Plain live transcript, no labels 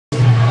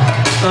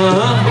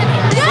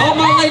All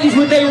my ladies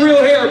with their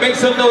real hair, make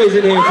some noise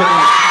in here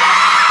tonight.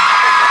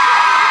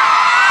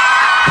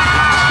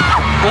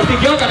 I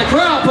think y'all got a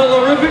crowd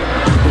pulorific.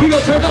 We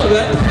gonna turn up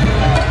that.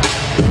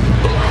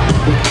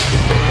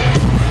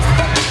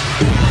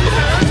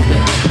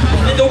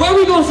 And the way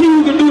we gonna see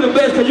who can do the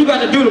best, because you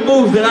got to do the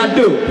moves that I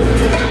do.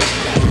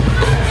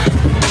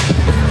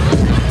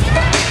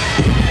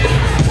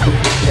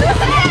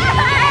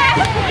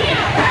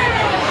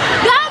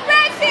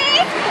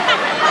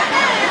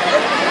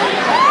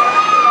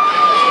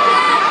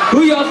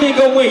 Who y'all think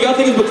gonna win? Y'all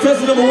think it's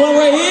contestant number 1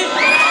 right here?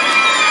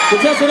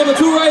 Contestant number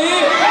 2 right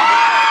here?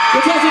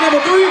 Contestant number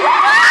 3?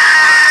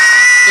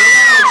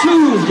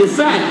 Choose your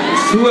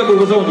sides, whoever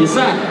was on your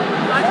side.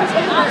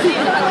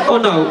 Oh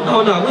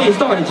no, we ain't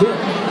started yet.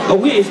 Oh,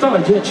 we ain't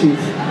started yet, Chief.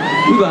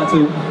 We about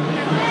to.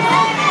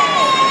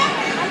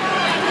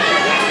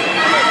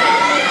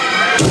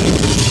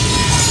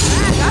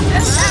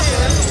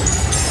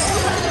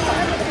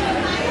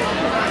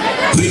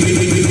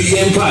 The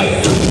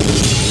Empire.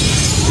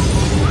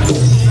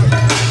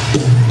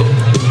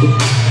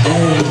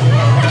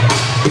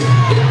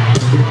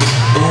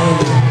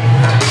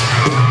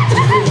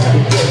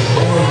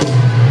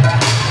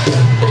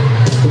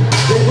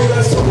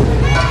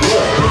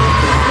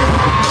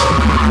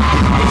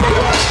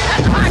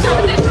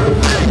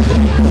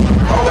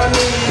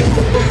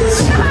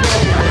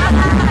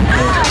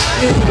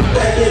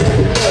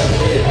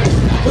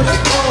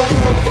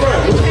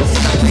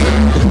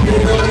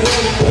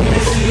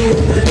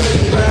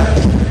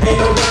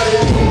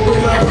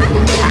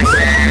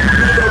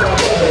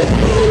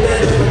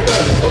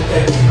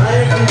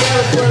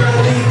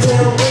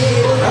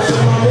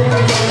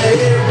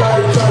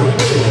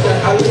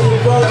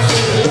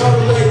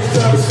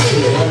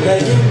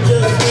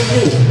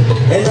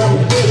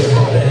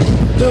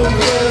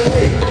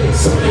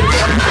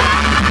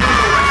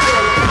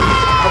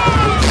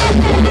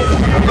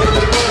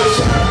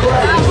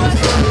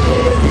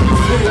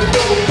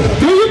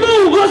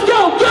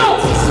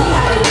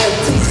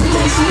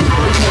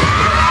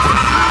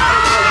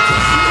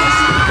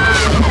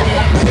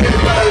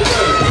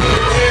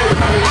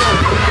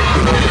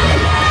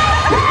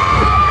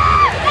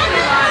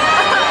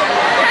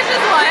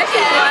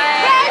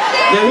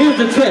 Now here's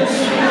the test.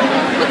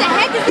 What the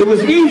heck is it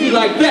was easy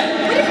like that.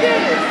 What is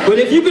this? But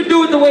if you can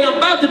do it the way I'm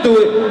about to do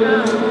it,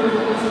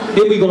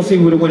 then we gonna see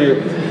who the winner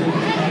is.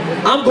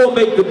 I'm gonna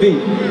make the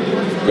beat.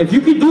 If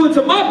you can do it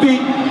to my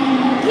beat,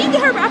 can you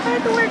get her rapper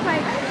at the work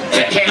like?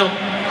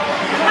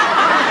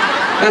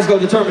 That's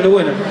gonna determine the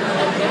winner.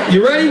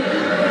 You ready?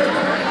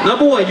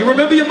 Number 1, you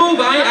remember your move?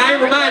 I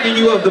ain't reminding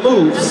you of the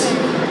moves.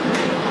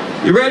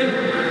 You ready?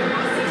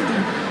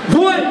 1,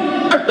 2,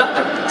 1,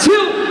 2,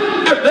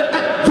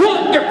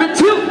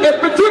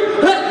 3.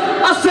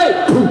 I say.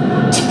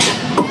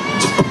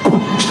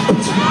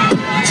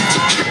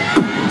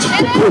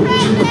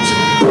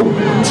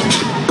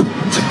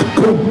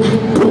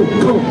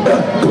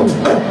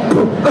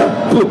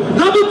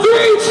 Number 3.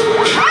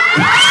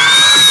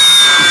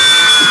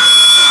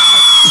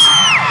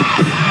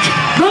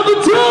 Number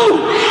 2.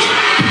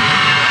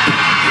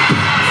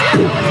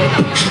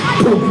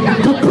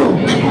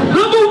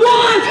 Number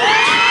 1.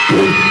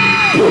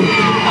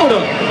 Hold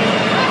up.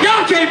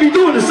 Y'all can't be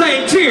doing the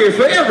same cheers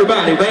for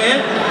everybody,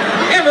 man.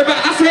 Everybody.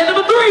 I said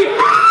number 3.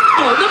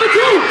 Oh, number 2.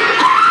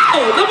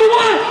 Oh, number 1.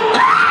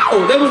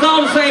 Oh, they was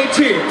all the same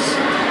cheers.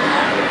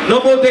 No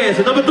more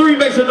dancing. Number 3,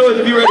 make some noise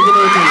if you're ready for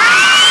number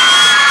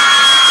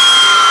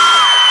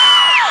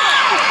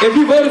 2. If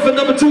you voted for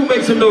number 2,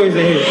 make some noise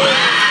in here.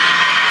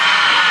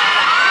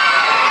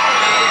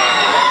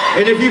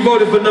 And if you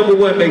voted for number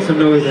 1, make some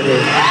noise in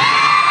here.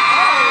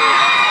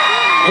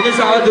 And this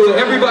is how I do it.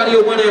 Everybody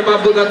a winner in my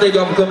book. I think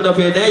y'all for coming up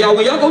here. Now, y'all,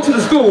 when y'all go to the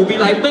school, be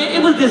like, man,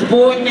 it was this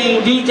boy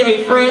named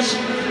DJ Fresh.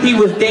 He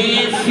was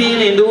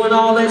dancing and doing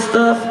all that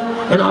stuff.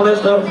 And all that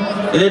stuff.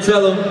 And then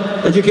tell them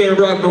that you can't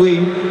rock the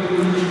weed.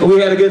 But we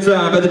had a good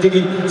time at the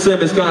Diggy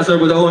Simmons concert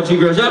with the OMG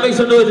girls. Y'all make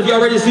some noise if y'all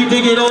ready to see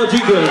Diggy and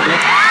OMG girls, man.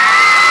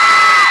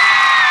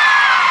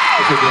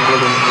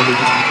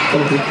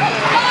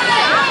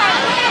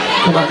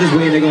 Come out this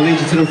way and they're gonna lead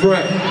you to the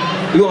front.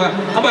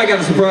 I might got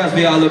a surprise for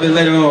y'all a little bit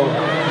later on.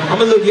 I'm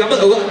gonna look you up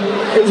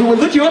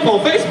on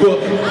Facebook.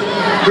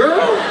 Girl,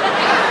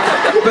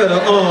 you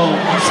better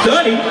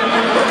study.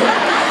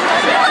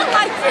 She looks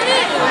like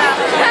this.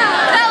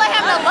 Tell her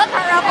have to look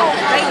her up on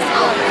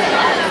Facebook.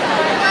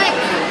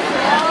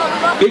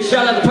 Big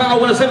shout out to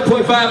Power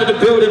 107.5 in the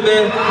building,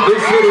 man.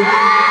 Big city.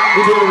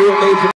 We're doing a real major.